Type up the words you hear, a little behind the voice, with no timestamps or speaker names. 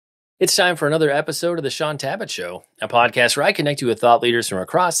It's time for another episode of the Shaun Tabatt Show, a podcast where I connect you with thought leaders from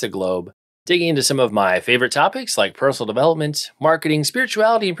across the globe, digging into some of my favorite topics like personal development, marketing,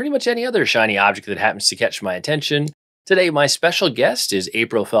 spirituality, and pretty much any other shiny object that happens to catch my attention. Today, my special guest is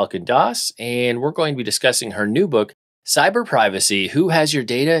April Falcon Doss, and we're going to be discussing her new book, Cyber Privacy: Who Has Your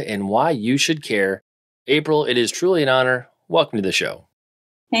Data and Why You Should Care. April, it is truly an honor. Welcome to the show.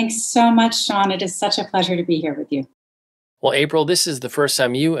 Thanks so much, Shaun. It is such a pleasure to be here with you. Well, April, this is the first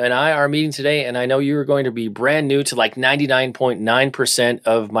time you and I are meeting today, and I know you're going to be brand new to like 99.9%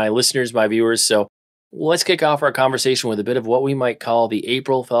 of my listeners, my viewers. So let's kick off our conversation with a bit of what we might call the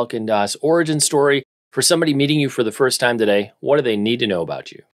April Falcon Doss origin story. For somebody meeting you for the first time today, what do they need to know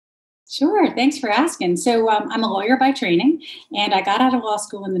about you? Sure. Thanks for asking. So I'm a lawyer by training, and I got out of law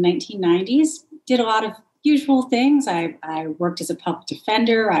school in the 1990s, did a lot of usual things. I worked as a public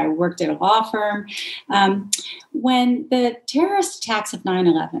defender. I worked at a law firm. When the terrorist attacks of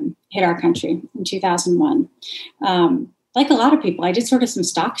 9/11 hit our country in 2001, like a lot of people, I did sort of some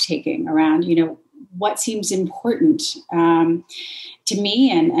stock taking around, what seems important to me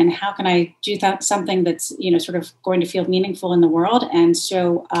and how can I do something that's, sort of going to feel meaningful in the world. And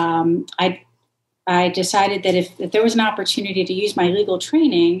so I decided that if there was an opportunity to use my legal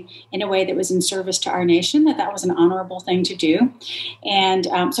training in a way that was in service to our nation, that was an honorable thing to do. And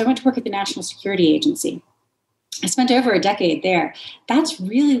so I went to work at the National Security Agency. I spent over a decade there. That's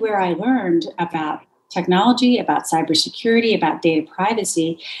really where I learned about technology, about cybersecurity, about data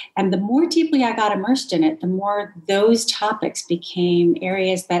privacy. And the more deeply I got immersed in it, the more those topics became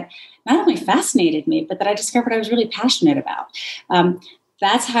areas that not only fascinated me, but that I discovered I was really passionate about.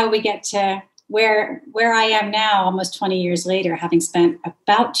 That's how we get to where I am now, almost 20 years later, having spent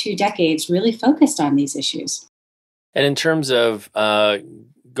about 2 decades really focused on these issues. And in terms of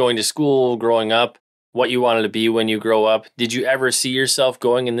going to school, growing up, what you wanted to be when you grow up, did you ever see yourself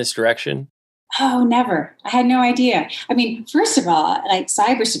going in this direction? Oh, never. I had no idea. I mean, first of all, like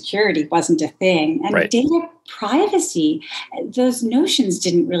cybersecurity wasn't a thing. And Right. Data privacy, those notions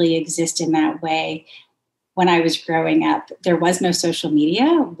didn't really exist in that way. When I was growing up, there was no social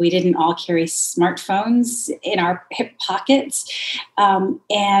media. We didn't all carry smartphones in our hip pockets.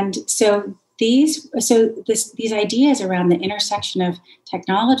 And so these ideas around the intersection of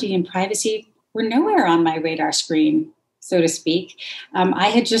technology and privacy were nowhere on my radar screen, so to speak. I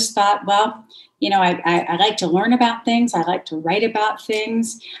had just thought, well, I like to learn about things. I like to write about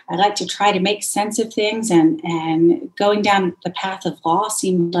things. I like to try to make sense of things. And going down the path of law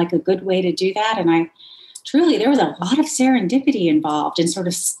seemed like a good way to do that. And truly, there was a lot of serendipity involved in sort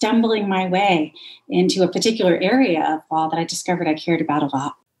of stumbling my way into a particular area of law that I discovered I cared about a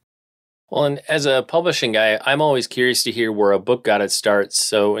lot. Well, and as a publishing guy, I'm always curious to hear where a book got its start.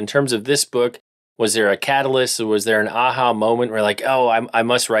 So in terms of this book, was there a catalyst or was there an aha moment where like, oh, I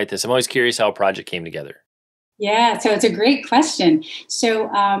must write this? I'm always curious how a project came together. Yeah, so it's a great question. So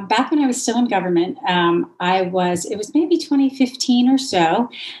back when I was still in government, it was maybe 2015 or so.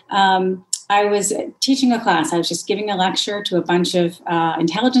 I was teaching a class. I was just giving a lecture to a bunch of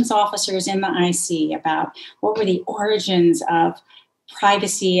intelligence officers in the IC about what were the origins of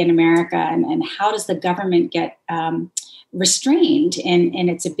privacy in America and how does the government get restrained in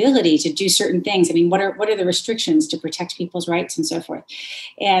its ability to do certain things. I mean, what are the restrictions to protect people's rights and so forth?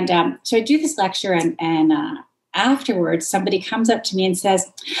 And so I do this lecture and afterwards somebody comes up to me and says,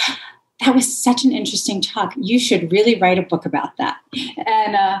 that was such an interesting talk. You should really write a book about that.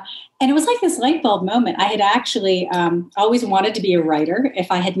 And it was like this light bulb moment. I had actually always wanted to be a writer.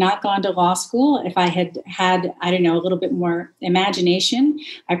 If I had not gone to law school, if I had, I don't know, a little bit more imagination,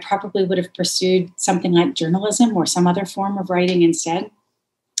 I probably would have pursued something like journalism or some other form of writing instead.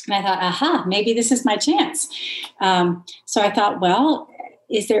 And I thought, aha, maybe this is my chance. So I thought, well,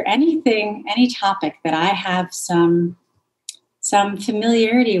 is there any topic that I have some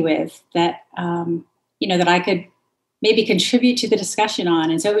familiarity with that, that I could maybe contribute to the discussion on.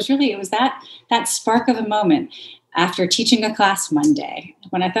 And so it was that spark of a moment after teaching a class one day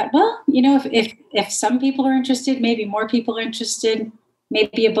when I thought, well, if some people are interested, maybe more people are interested,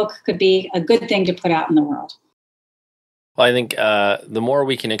 maybe a book could be a good thing to put out in the world. Well, I think the more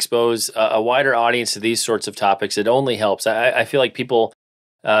we can expose a wider audience to these sorts of topics, it only helps. I feel like people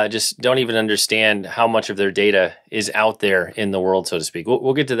just don't even understand how much of their data is out there in the world, so to speak.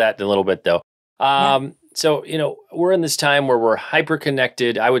 We'll get to that in a little bit, though. So, we're in this time where we're hyper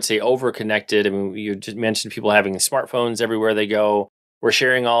connected. I would say over connected. I mean, you just mentioned people having smartphones everywhere they go. We're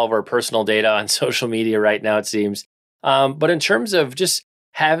sharing all of our personal data on social media right now, it seems. But in terms of just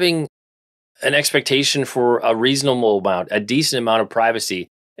having an expectation for a reasonable amount, a decent amount of privacy,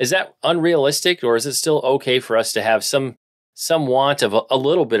 is that unrealistic, or is it still okay for us to have some some want of a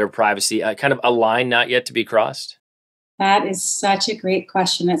little bit of privacy, kind of a line not yet to be crossed? That is such a great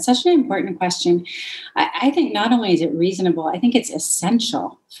question. It's such an important question. I think not only is it reasonable, I think it's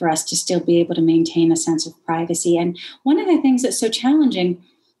essential for us to still be able to maintain a sense of privacy. And one of the things that's so challenging,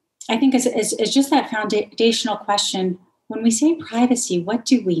 I think, is just that foundational question. When we say privacy, what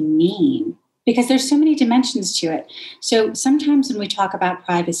do we mean? Because there's so many dimensions to it. So sometimes when we talk about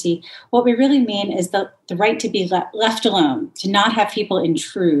privacy, what we really mean is the right to be left alone, to not have people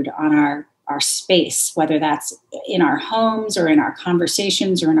intrude on our space, whether that's in our homes or in our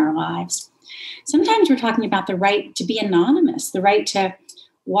conversations or in our lives. Sometimes we're talking about the right to be anonymous, the right to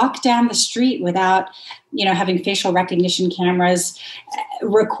walk down the street without, having facial recognition cameras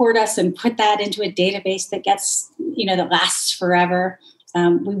record us and put that into a database that gets, that lasts forever.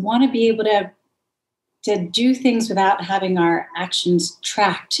 We want to be able to do things without having our actions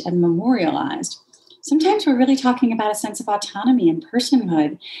tracked and memorialized. Sometimes we're really talking about a sense of autonomy and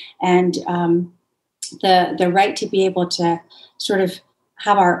personhood, and the right to be able to sort of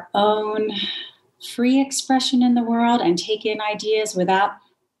have our own free expression in the world and take in ideas without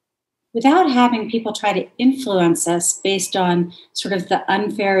having people try to influence us based on sort of the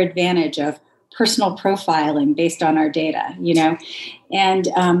unfair advantage of personal profiling based on our data, and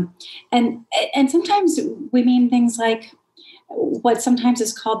sometimes we mean things like what sometimes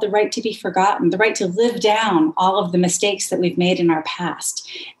is called the right to be forgotten, the right to live down all of the mistakes that we've made in our past.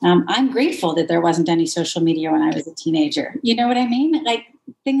 I'm grateful that there wasn't any social media when I was a teenager. You know what I mean? Like,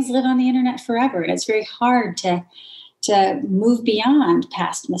 things live on the internet forever, and it's very hard to move beyond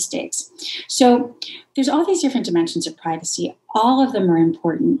past mistakes. So there's all these different dimensions of privacy. All of them are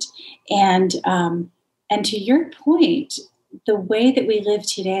important. And to your point, the way that we live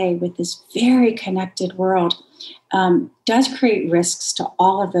today with this very connected world does create risks to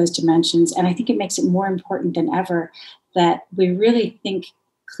all of those dimensions. And I think it makes it more important than ever that we really think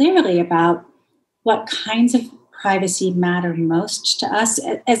clearly about what kinds of privacy matter most to us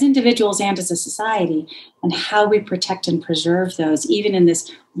as individuals and as a society, and how we protect and preserve those, even in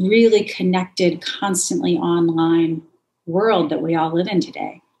this really connected, constantly online world that we all live in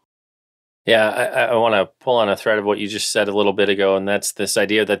today. Yeah, I want to pull on a thread of what you just said a little bit ago, and that's this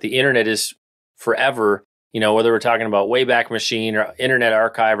idea that the internet is forever. Whether we're talking about Wayback Machine or Internet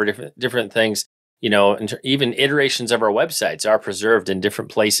Archive or different things, even iterations of our websites are preserved in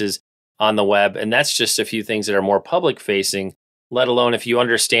different places on the web. And that's just a few things that are more public facing, let alone if you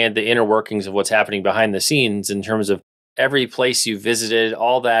understand the inner workings of what's happening behind the scenes in terms of every place you visited,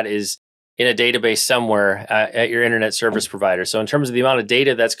 all that is in a database somewhere at your internet service provider. So in terms of the amount of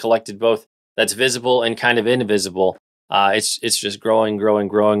data that's collected, both that's visible and kind of invisible, it's just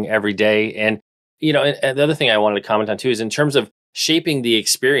growing every day. And and the other thing I wanted to comment on too is in terms of shaping the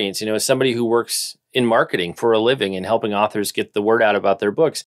experience. As somebody who works in marketing for a living and helping authors get the word out about their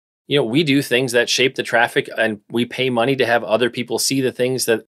books, we do things that shape the traffic, and we pay money to have other people see the things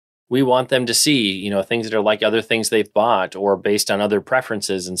that we want them to see, things that are like other things they've bought or based on other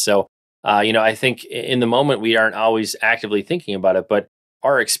preferences. And so, I think in the moment we aren't always actively thinking about it, but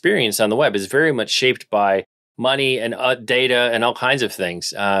our experience on the web is very much shaped by money and data and all kinds of things.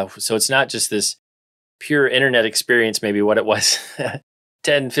 So it's not just this pure internet experience, maybe what it was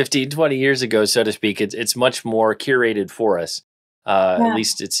 10, 15, 20 years ago, so to speak. It's much more curated for us. At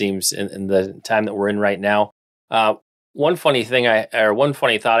least it seems in the time that we're in right now. One funny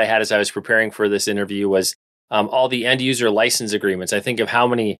thought I had as I was preparing for this interview was all the end user license agreements. I think of how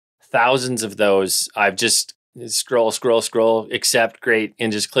many thousands of those I've just scroll, accept, great,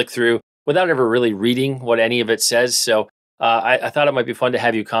 and just click through without ever really reading what any of it says. So I thought it might be fun to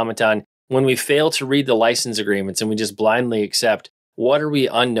have you comment on, when we fail to read the license agreements and we just blindly accept, what are we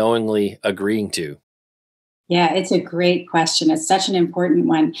unknowingly agreeing to? Yeah, it's a great question. It's such an important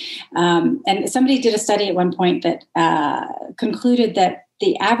one. And somebody did a study at one point that concluded that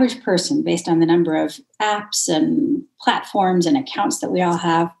the average person, based on the number of apps and platforms and accounts that we all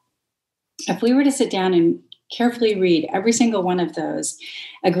have, if we were to sit down and carefully read every single one of those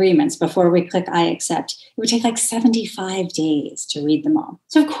agreements before we click I accept, it would take like 75 days to read them all.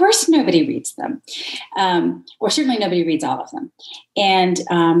 So of course nobody reads them, or certainly nobody reads all of them. And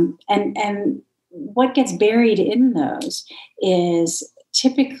what gets buried in those is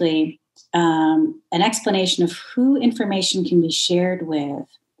typically an explanation of who information can be shared with,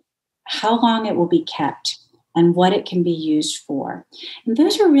 how long it will be kept, and what it can be used for. And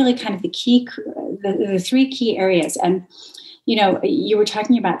those are really kind of the three key areas. And, you were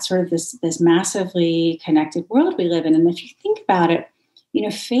talking about sort of this massively connected world we live in. And if you think about it,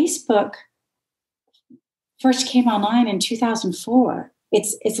 Facebook first came online in 2004.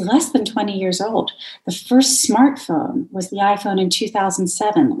 It's less than 20 years old. The first smartphone was the iPhone in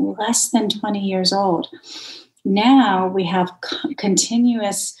 2007, less than 20 years old. Now we have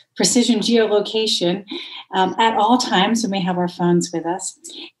continuous precision geolocation at all times when we have our phones with us.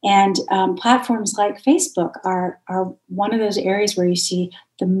 And platforms like Facebook are one of those areas where you see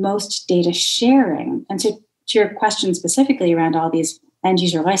the most data sharing. And so to your question specifically around all these end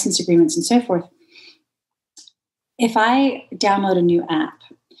user license agreements and so forth, if I download a new app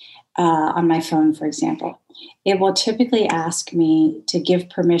on my phone, for example, it will typically ask me to give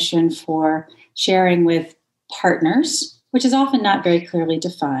permission for sharing with partners, which is often not very clearly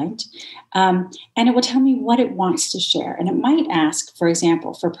defined. And it will tell me what it wants to share. And it might ask, for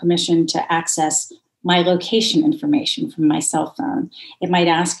example, for permission to access my location information from my cell phone. It might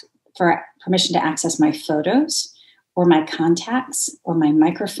ask for permission to access my photos or my contacts or my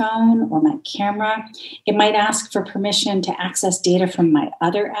microphone or my camera. It might ask for permission to access data from my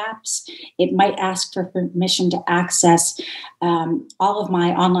other apps. It might ask for permission to access all of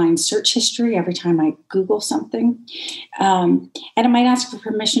my online search history every time I Google something. And it might ask for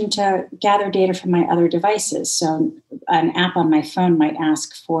permission to gather data from my other devices. So an app on my phone might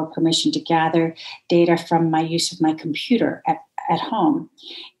ask for permission to gather data from my use of my computer at home.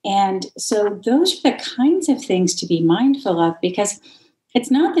 And so those are the kinds of things to be mindful of, because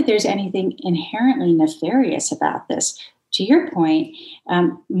it's not that there's anything inherently nefarious about this. To your point,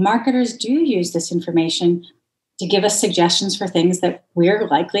 marketers do use this information to give us suggestions for things that we're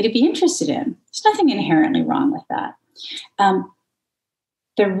likely to be interested in. There's nothing inherently wrong with that.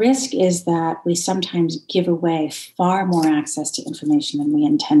 The risk is that we sometimes give away far more access to information than we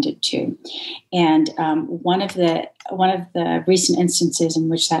intended to. And one of the recent instances in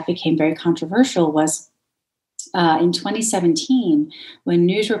which that became very controversial was in 2017, when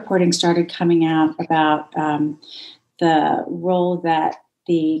news reporting started coming out about the role that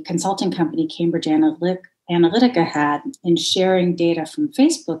the consulting company Cambridge Analytica had in sharing data from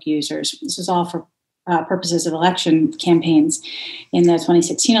Facebook users. This was all for purposes of election campaigns in the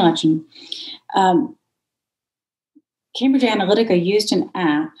 2016 election. Cambridge Analytica used an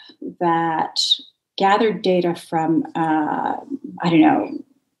app that gathered data from, a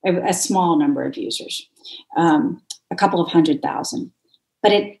small number of users, a couple of 100,000.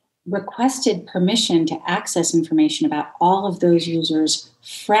 But it requested permission to access information about all of those users'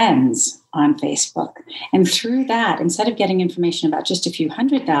 friends on Facebook. And through that, instead of getting information about just a few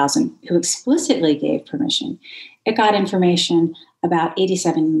 100,000 who explicitly gave permission, it got information about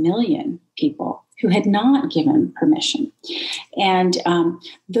 87 million people who had not given permission. And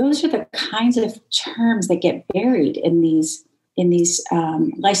those are the kinds of terms that get buried in these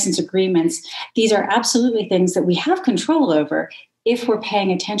license agreements. These are absolutely things that we have control over if we're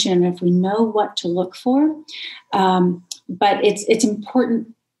paying attention and if we know what to look for. But it's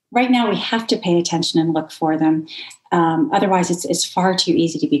important. Right now, we have to pay attention and look for them. Otherwise, it's far too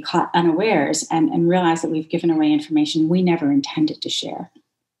easy to be caught unawares and realize that we've given away information we never intended to share.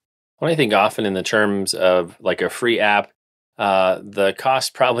 Well, I think often in the terms of like a free app, the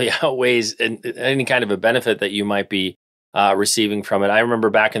cost probably outweighs any kind of a benefit that you might be receiving from it. I remember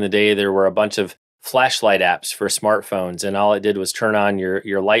back in the day, there were a bunch of flashlight apps for smartphones, and all it did was turn on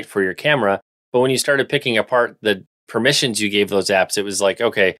your light for your camera. But when you started picking apart the permissions you gave those apps, it was like,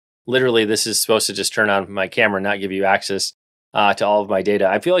 okay, literally this is supposed to just turn on my camera, not give you access to all of my data.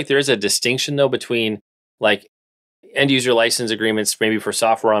 I feel like there is a distinction though between like end user license agreements, maybe for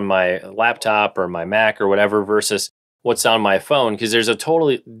software on my laptop or my Mac or whatever, versus what's on my phone, because there's a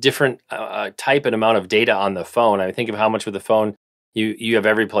totally different type and amount of data on the phone. I think of how much with the phone you have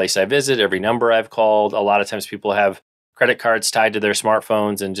every place I visit, every number I've called. A lot of times people have credit cards tied to their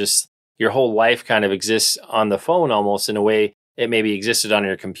smartphones, and just your whole life kind of exists on the phone almost in a way it maybe existed on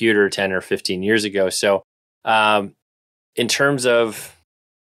your computer 10 or 15 years ago. So in terms of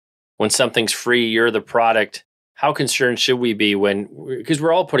when something's free, you're the product, how concerned should we be because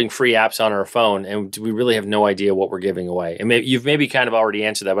we're all putting free apps on our phone and we really have no idea what we're giving away? And you've maybe kind of already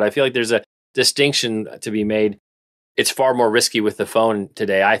answered that, but I feel like there's a distinction to be made. It's far more risky with the phone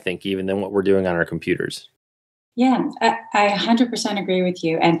today, I think, even than what we're doing on our computers. Yeah, I 100% agree with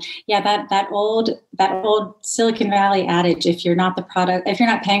you. And yeah, that old Silicon Valley adage, if you're not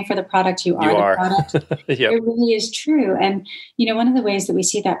paying for the product, you are the product. Yep. It really is true. And, one of the ways that we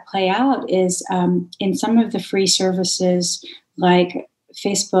see that play out is in some of the free services like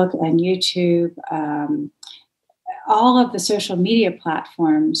Facebook and YouTube, all of the social media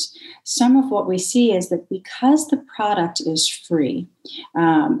platforms, some of what we see is that because the product is free,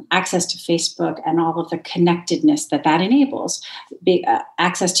 access to Facebook and all of the connectedness that enables,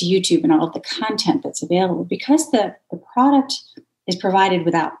 access to YouTube and all of the content that's available, because the product is provided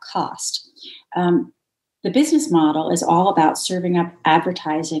without cost. The business model is all about serving up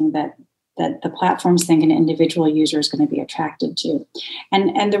advertising that the platforms think an individual user is going to be attracted to.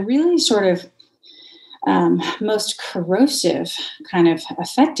 And the really sort of most corrosive kind of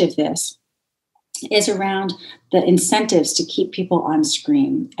effect of this is around the incentives to keep people on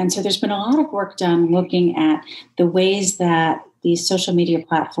screen. And so there's been a lot of work done looking at the ways that these social media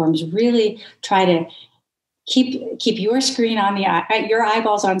platforms really try to keep your screen on your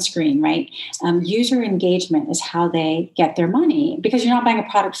eyeballs on screen, right? User engagement is how they get their money because you're not buying a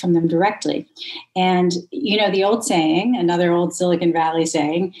product from them directly. And the old saying, another old Silicon Valley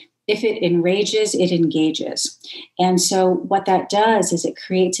saying, if it enrages, it engages. And so what that does is it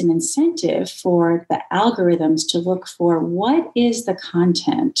creates an incentive for the algorithms to look for what is the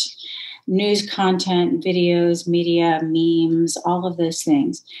content, news content, videos, media, memes, all of those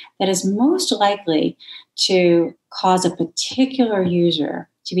things that is most likely to cause a particular user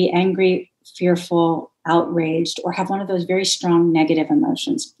to be angry, fearful, outraged, or have one of those very strong negative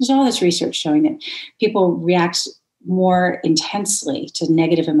emotions. There's all this research showing that people react more intensely to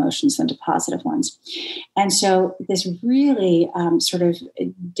negative emotions than to positive ones. And so this really sort of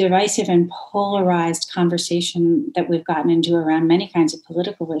divisive and polarized conversation that we've gotten into around many kinds of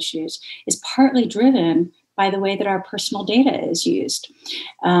political issues is partly driven by the way that our personal data is used.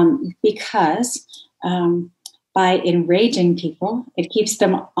 Because by enraging people, it keeps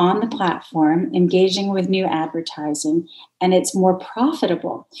them on the platform, engaging with new advertising, and it's more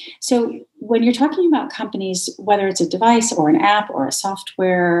profitable. So when you're talking about companies, whether it's a device or an app or a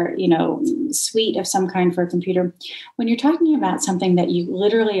software, suite of some kind for a computer, when you're talking about something that you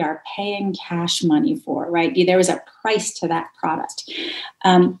literally are paying cash money for, right? There is a price to that product.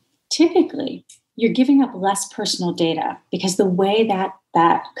 Typically, you're giving up less personal data because the way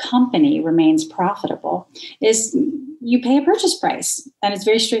that company remains profitable is you pay a purchase price, and it's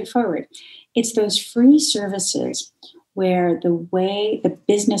very straightforward. It's those free services where the way the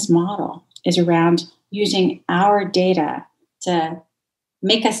business model is around using our data to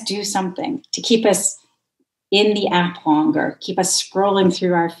make us do something, to keep us in the app longer, keep us scrolling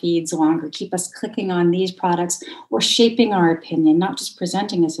through our feeds longer, keep us clicking on these products, or shaping our opinion, not just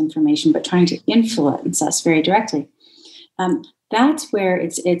presenting us information, but trying to influence us very directly. That's where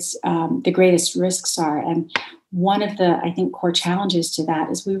it's the greatest risks are. And one of the, I think, core challenges to that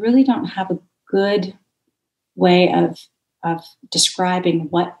is we really don't have a good way of describing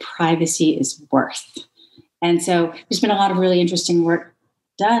what privacy is worth. And so there's been a lot of really interesting work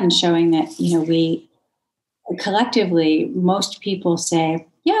done showing that, we collectively, most people say,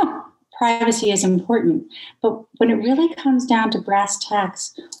 yeah, privacy is important. But when it really comes down to brass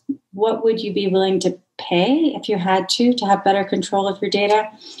tacks, what would you be willing to pay if you had to have better control of your data?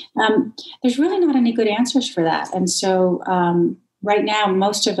 There's really not any good answers for that. And so right now,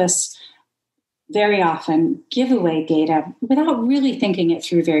 most of us very often give away data without really thinking it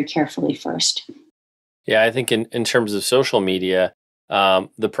through very carefully first. Yeah, I think in terms of social media,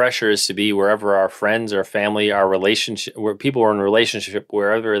 the pressure is to be wherever our friends, our family, our relationship, where people are in a relationship,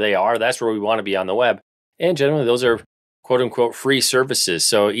 wherever they are, that's where we want to be on the web. And generally, those are quote unquote free services.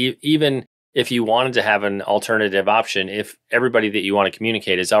 So even if you wanted to have an alternative option, if everybody that you want to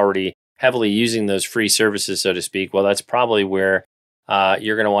communicate is already heavily using those free services, so to speak, well, that's probably where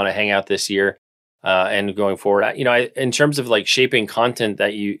you're going to want to hang out this year and going forward. In terms of like shaping content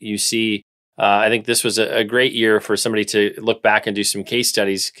that you see, I think this was a great year for somebody to look back and do some case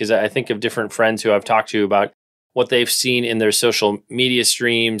studies, because I think of different friends who I've talked to about what they've seen in their social media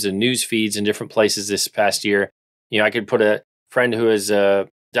streams and news feeds in different places this past year. I could put a friend who has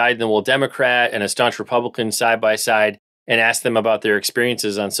dyed-in-the-wool Democrat and a staunch Republican side by side and ask them about their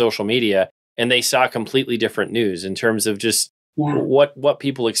experiences on social media, and they saw completely different news in terms of just what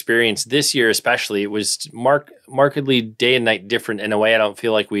people experienced this year. Especially, it was markedly day and night different in a way I don't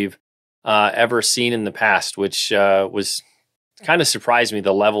feel like we've ever seen in the past, which was kind of surprised me,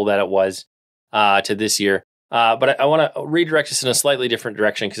 the level that it was to this year. But I want to redirect us in a slightly different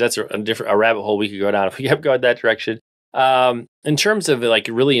direction, because that's a rabbit hole we could go down if we kept going that direction. In terms of like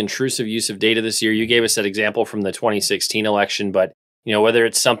really intrusive use of data this year, you gave us that example from the 2016 election, but whether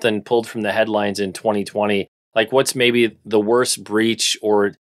it's something pulled from the headlines in 2020, like what's maybe the worst breach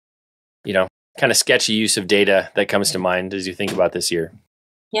or kind of sketchy use of data that comes to mind as you think about this year?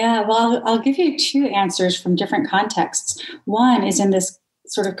 Yeah, well, I'll give you two answers from different contexts. One is in this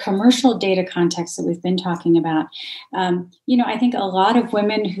sort of commercial data context that we've been talking about, I think a lot of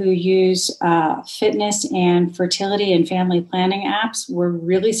women who use fitness and fertility and family planning apps were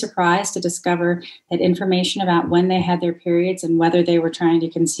really surprised to discover that information about when they had their periods and whether they were trying to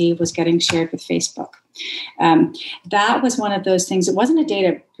conceive was getting shared with Facebook. That was one of those things. It wasn't a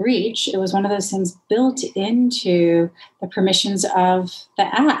data breach. It was one of those things built into the permissions of the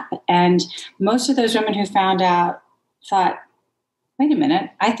app. And most of those women who found out thought, wait a minute,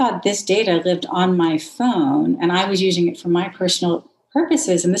 I thought this data lived on my phone and I was using it for my personal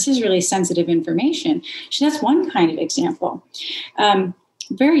purposes. And this is really sensitive information. So that's one kind of example.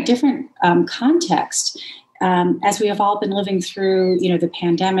 Very different context. As we have all been living through, the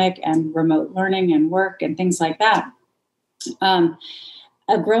pandemic and remote learning and work and things like that,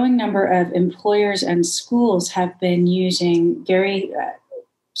 a growing number of employers and schools have been using very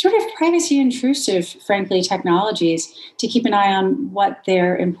sort of privacy intrusive, frankly, technologies to keep an eye on what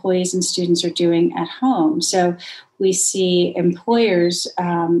their employees and students are doing at home. So we see employers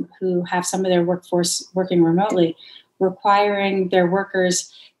who have some of their workforce working remotely requiring their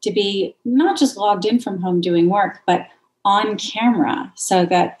workers to be not just logged in from home doing work, but on camera so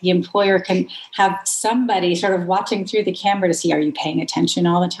that the employer can have somebody sort of watching through the camera to see, are you paying attention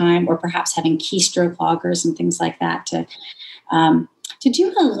all the time? Or perhaps having keystroke loggers and things like that to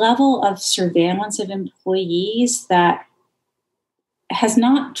do a level of surveillance of employees that has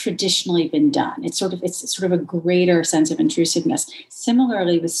not traditionally been done. It's sort of a greater sense of intrusiveness.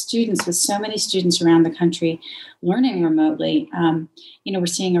 Similarly, with students, with so many students around the country learning remotely, we're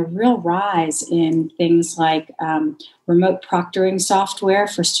seeing a real rise in things like remote proctoring software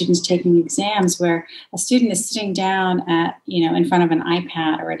for students taking exams, where a student is sitting down in front of an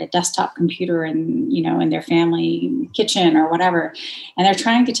iPad or at a desktop computer in their family kitchen or whatever, and they're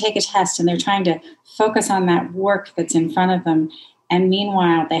trying to take a test and they're trying to focus on that work that's in front of them. And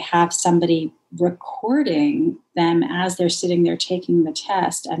meanwhile, they have somebody recording them as they're sitting there taking the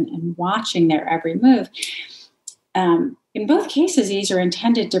test and watching their every move. In both cases, these are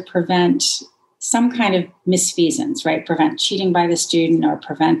intended to prevent some kind of misfeasance, right? Prevent cheating by the student or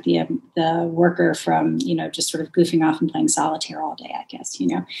prevent the worker from, just sort of goofing off and playing solitaire all day, I guess,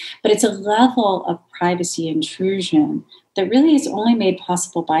 But it's a level of privacy intrusion that really is only made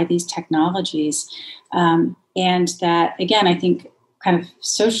possible by these technologies. And that, again, I think kind of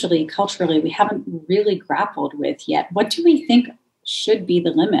socially, culturally, we haven't really grappled with yet. What do we think should be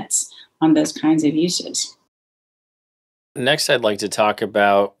the limits on those kinds of uses? Next, I'd like to talk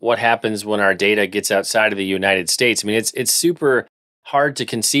about what happens when our data gets outside of the United States. I mean, it's super hard to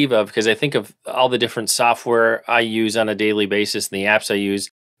conceive of because I think of all the different software I use on a daily basis and the apps I use.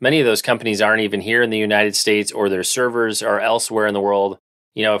 Many of those companies aren't even here in the United States, or their servers are elsewhere in the world.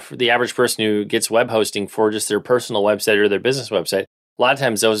 For the average person who gets web hosting for just their personal website or their business website, a lot of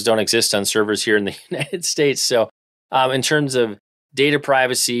times those don't exist on servers here in the United States. So in terms of data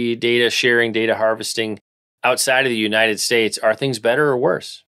privacy, data sharing, data harvesting outside of the United States, are things better or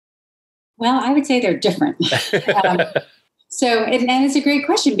worse? Well, I would say they're different. And it's a great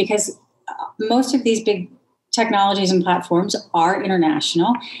question because most of these big technologies and platforms are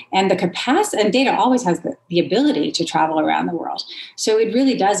international, and the capacity and data always has the ability to travel around the world. So it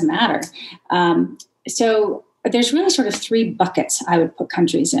really does matter. So there's really sort of three buckets I would put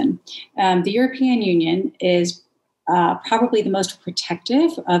countries in. The European Union is probably the most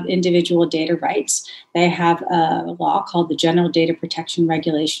protective of individual data rights. They have a law called the General Data Protection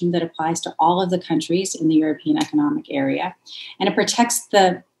Regulation that applies to all of the countries in the European Economic Area, and it protects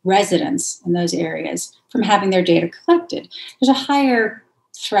the residents in those areas from having their data collected. There's a higher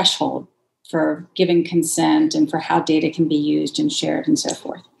threshold for giving consent and for how data can be used and shared and so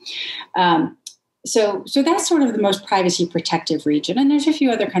forth. So that's sort of the most privacy protective region. And there's a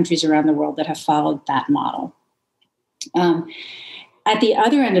few other countries around the world that have followed that model. At the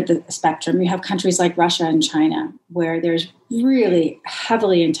other end of the spectrum, you have countries like Russia and China, where there's really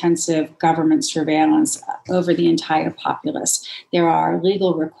heavily intensive government surveillance over the entire populace. There are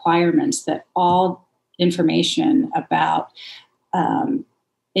legal requirements that all information about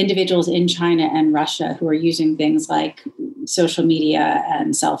individuals in China and Russia who are using things like social media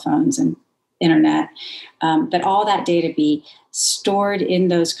and cell phones and internet, that all that data be stored in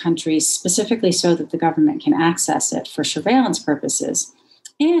those countries specifically so that the government can access it for surveillance purposes.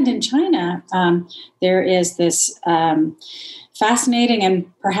 And in China, there is this fascinating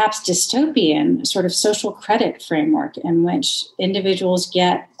and perhaps dystopian sort of social credit framework in which individuals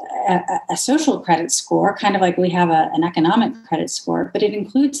get a social credit score, kind of like we have an economic credit score, but it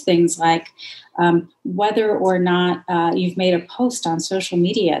includes things like whether or not you've made a post on social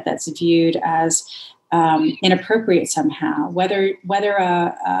media that's viewed as inappropriate somehow, whether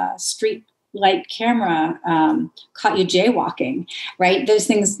a street light camera caught you jaywalking, right? Those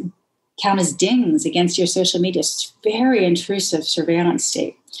things count as dings against your social media. It's a very intrusive surveillance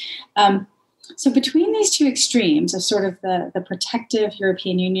state. So between these two extremes of sort of the protective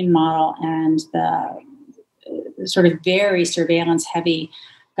European Union model and the sort of very surveillance-heavy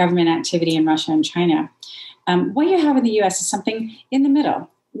government activity in Russia and China, what you have in the U.S. is something in the middle.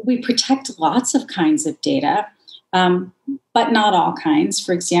 We protect lots of kinds of data, but not all kinds.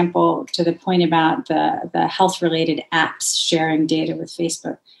 For example, to the point about the health-related apps sharing data with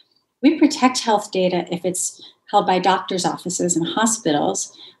Facebook, we protect health data if it's held by doctors' offices and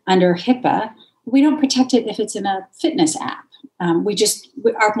hospitals under HIPAA. We don't protect it if it's in a fitness app. Our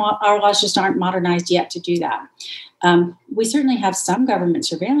laws just aren't modernized yet to do that. We certainly have some government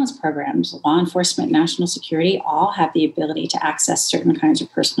surveillance programs. Law enforcement, national security, all have the ability to access certain kinds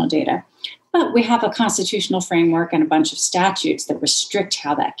of personal data. But we have a constitutional framework and a bunch of statutes that restrict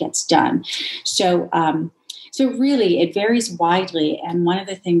how that gets done. So really, it varies widely. And one of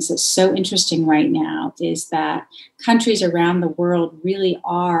the things that's so interesting right now is that countries around the world really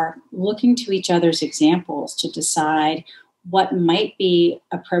are looking to each other's examples to decide what might be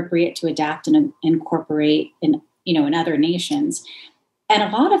appropriate to adapt and incorporate in other nations. And a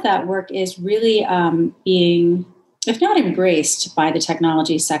lot of that work is really being, if not embraced by the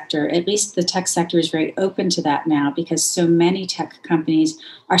technology sector, at least the tech sector is very open to that now because so many tech companies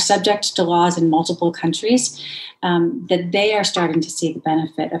are subject to laws in multiple countries that they are starting to see the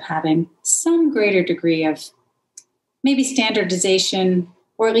benefit of having some greater degree of maybe standardization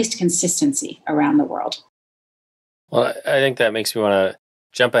or at least consistency around the world. Well, I think that makes me want to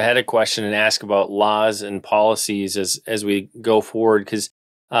jump ahead a question and ask about laws and policies as we go forward. Because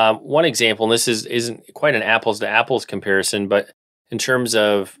one example, and this isn't quite an apples to apples comparison, but in terms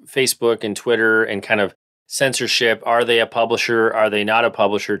of Facebook and Twitter and kind of censorship, are they a publisher? Are they not a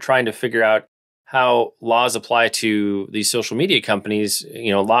publisher? Trying to figure out how laws apply to these social media companies,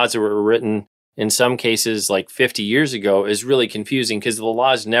 laws that were written in some cases like 50 years ago is really confusing because the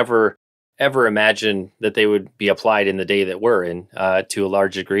laws never ever imagined that they would be applied in the day that we're in to a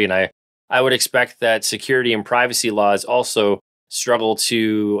large degree. And I would expect that security and privacy laws also struggle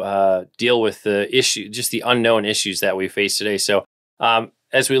to deal with the issue, just the unknown issues that we face today. So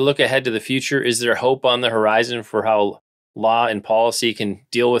as we look ahead to the future, is there hope on the horizon for how law and policy can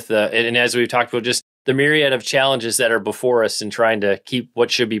deal with and as we've talked about, just the myriad of challenges that are before us in trying to keep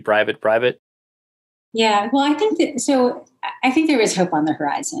what should be private? Yeah, well, I think there is hope on the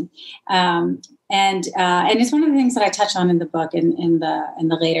horizon, and it's one of the things that I touch on in the book in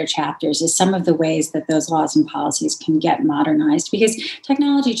the later chapters is some of the ways that those laws and policies can get modernized because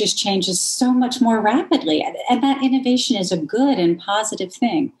technology just changes so much more rapidly, and that innovation is a good and positive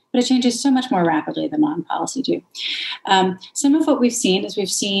thing, but it changes so much more rapidly than law and policy do. Some of what we've seen is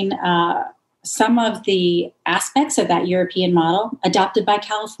some of the aspects of that European model adopted by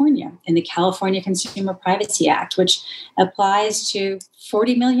California in the California Consumer Privacy Act, which applies to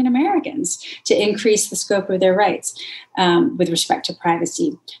 40 million Americans to increase the scope of their rights with respect to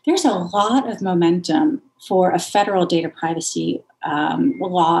privacy. There's a lot of momentum for a federal data privacy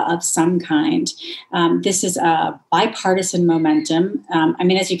law of some kind. This is a bipartisan momentum.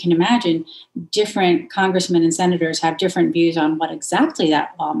 As you can imagine, different congressmen and senators have different views on what exactly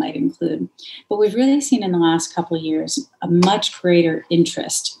that law might include. But we've really seen in the last couple of years a much greater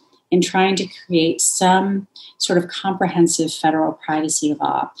interest in trying to create some sort of comprehensive federal privacy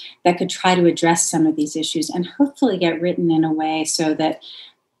law that could try to address some of these issues and hopefully get written in a way so that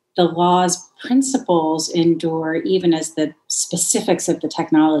the law's principles endure even as the specifics of the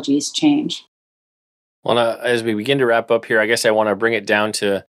technologies change. Well, as we begin to wrap up here, I guess I want to bring it down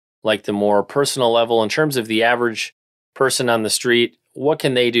to like the more personal level in terms of the average person on the street. What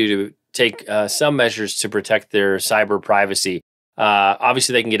can they do to take some measures to protect their cyber privacy?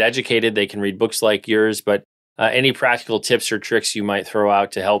 Obviously, they can get educated. They can read books like yours, but any practical tips or tricks you might throw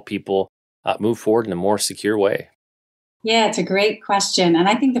out to help people move forward in a more secure way? Yeah, it's a great question. And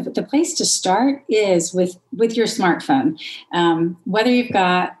I think the place to start is with your smartphone. Whether you've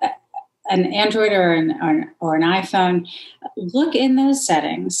got an Android or an iPhone, look in those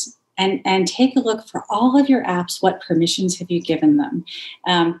settings and take a look for all of your apps. What permissions have you given them?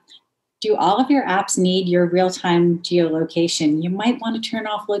 Do all of your apps need your real-time geolocation? You might want to turn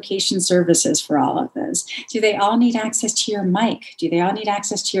off location services for all of those. Do they all need access to your mic? Do they all need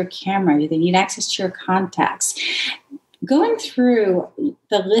access to your camera? Do they need access to your contacts? Going through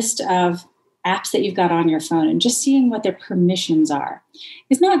the list of apps that you've got on your phone and just seeing what their permissions are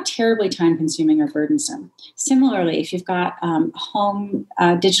is not terribly time consuming or burdensome. Similarly, if you've got home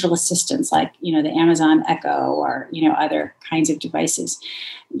digital assistants like, the Amazon Echo or, other kinds of devices,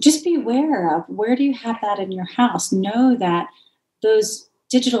 just be aware of where do you have that in your house. Know that those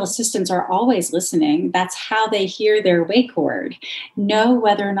digital assistants are always listening. That's how they hear their wake word. Know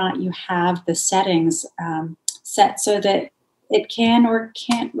whether or not you have the settings set so that it can or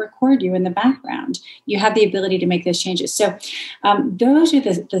can't record you in the background. You have the ability to make those changes. So those are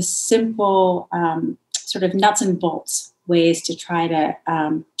the simple sort of nuts and bolts ways to try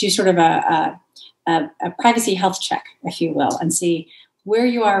to do sort of a privacy health check, if you will, and see where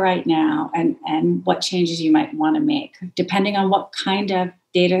you are right now and what changes you might want to make, depending on what kind of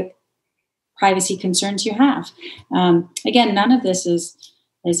data privacy concerns you have. Again, none of this is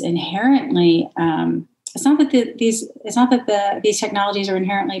inherently. It's not that these technologies are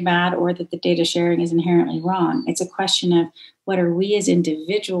inherently bad or that the data sharing is inherently wrong. It's a question of what are we as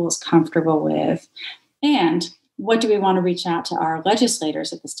individuals comfortable with, and what do we want to reach out to our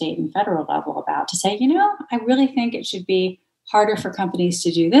legislators at the state and federal level about to say, I really think it should be harder for companies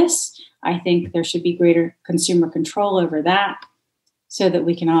to do this. I think there should be greater consumer control over that so that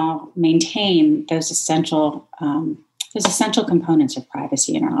we can all maintain those essential components of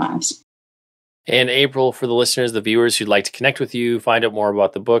privacy in our lives. And April, for the listeners, the viewers who'd like to connect with you, find out more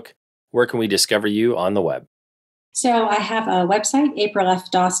about the book, where can we discover you on the web? So I have a website,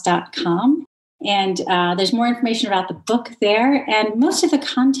 aprilfdoss.com, and there's more information about the book there. And most of the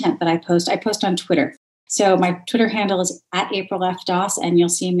content that I post on Twitter. So my Twitter handle is @AprilFDoss, and you'll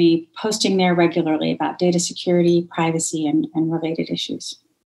see me posting there regularly about data security, privacy, and related issues.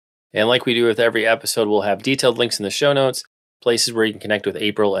 And like we do with every episode, we'll have detailed links in the show notes, places where you can connect with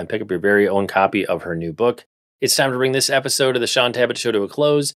April and pick up your very own copy of her new book. It's time to bring this episode of the Shaun Tabatt Show to a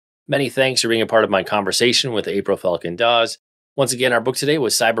close. Many thanks for being a part of my conversation with April Falcon Doss. Once again, our book today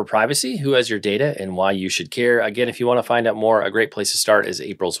was Cyber Privacy, Who Has Your Data and Why You Should Care. Again, if you want to find out more, a great place to start is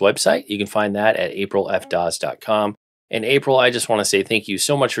April's website. You can find that at aprilfdoss.com. And April, I just want to say thank you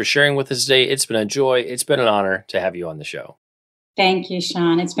so much for sharing with us today. It's been a joy. It's been an honor to have you on the show. Thank you,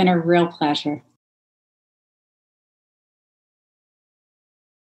 Shaun. It's been a real pleasure.